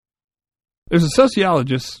There's a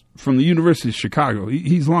sociologist from the University of Chicago,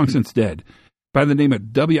 he's long since dead, by the name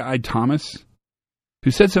of W.I. Thomas,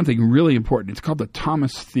 who said something really important. It's called the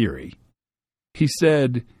Thomas Theory. He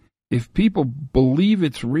said, if people believe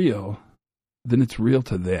it's real, then it's real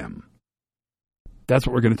to them. That's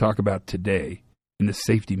what we're going to talk about today in the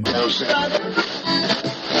Safety Moment.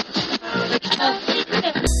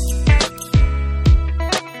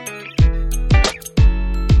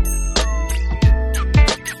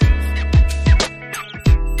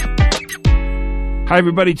 Hi,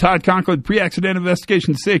 everybody. Todd Conklin, Pre-Accident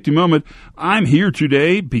Investigation Safety Moment. I'm here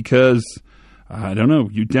today because, I don't know,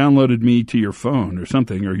 you downloaded me to your phone or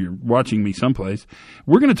something, or you're watching me someplace.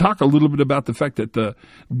 We're going to talk a little bit about the fact that the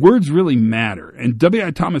words really matter. And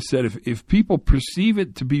W.I. Thomas said if people perceive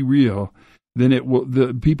it to be real, then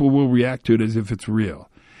the people will react to it as if it's real.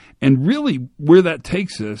 And really where that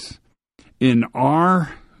takes us in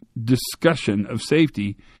our discussion of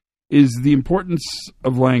safety is the importance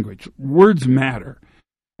of language. Words matter.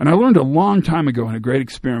 And I learned a long time ago in a great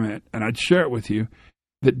experiment, and I'd share it with you,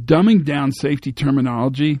 that dumbing down safety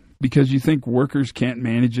terminology because you think workers can't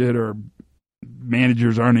manage it or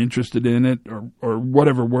managers aren't interested in it or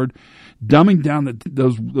whatever word, dumbing down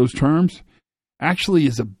those terms actually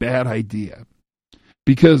is a bad idea.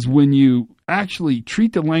 Because when you actually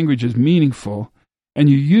treat the language as meaningful and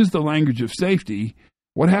you use the language of safety,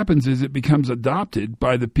 what happens is it becomes adopted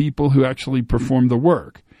by the people who actually perform the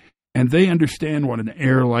work, and they understand what an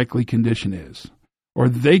error-likely condition is, or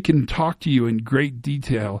they can talk to you in great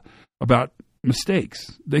detail about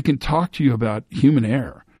mistakes. They can talk to you about human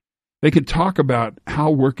error. They can talk about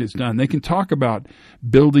how work is done. They can talk about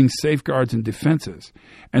building safeguards and defenses,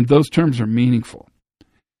 and those terms are meaningful.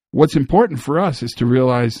 What's important for us is to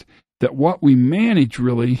realize that what we manage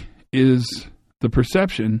really is the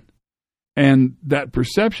perception, and that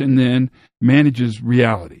perception then manages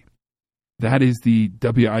reality. That is the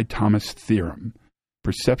W.I. Thomas theorem.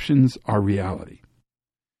 Perceptions are reality.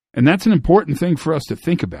 And that's an important thing for us to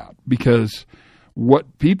think about, because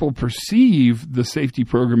what people perceive the safety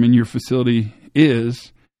program in your facility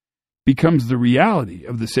is becomes the reality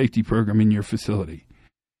of the safety program in your facility.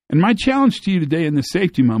 And my challenge to you today in the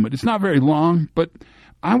Safety Moment, it's not very long, but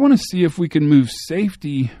I want to see if we can move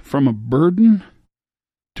safety from a burden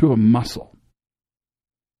to a muscle.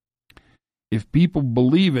 If people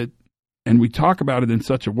believe it and we talk about it in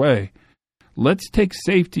such a way, let's take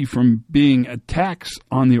safety from being a tax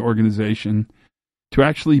on the organization to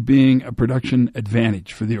actually being a production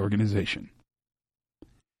advantage for the organization.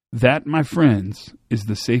 That, my friends, is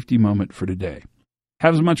the Safety Moment for today.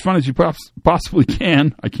 Have as much fun as you possibly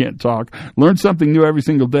can. I can't talk. Learn something new every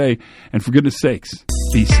single day. And for goodness sakes,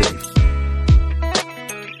 be safe.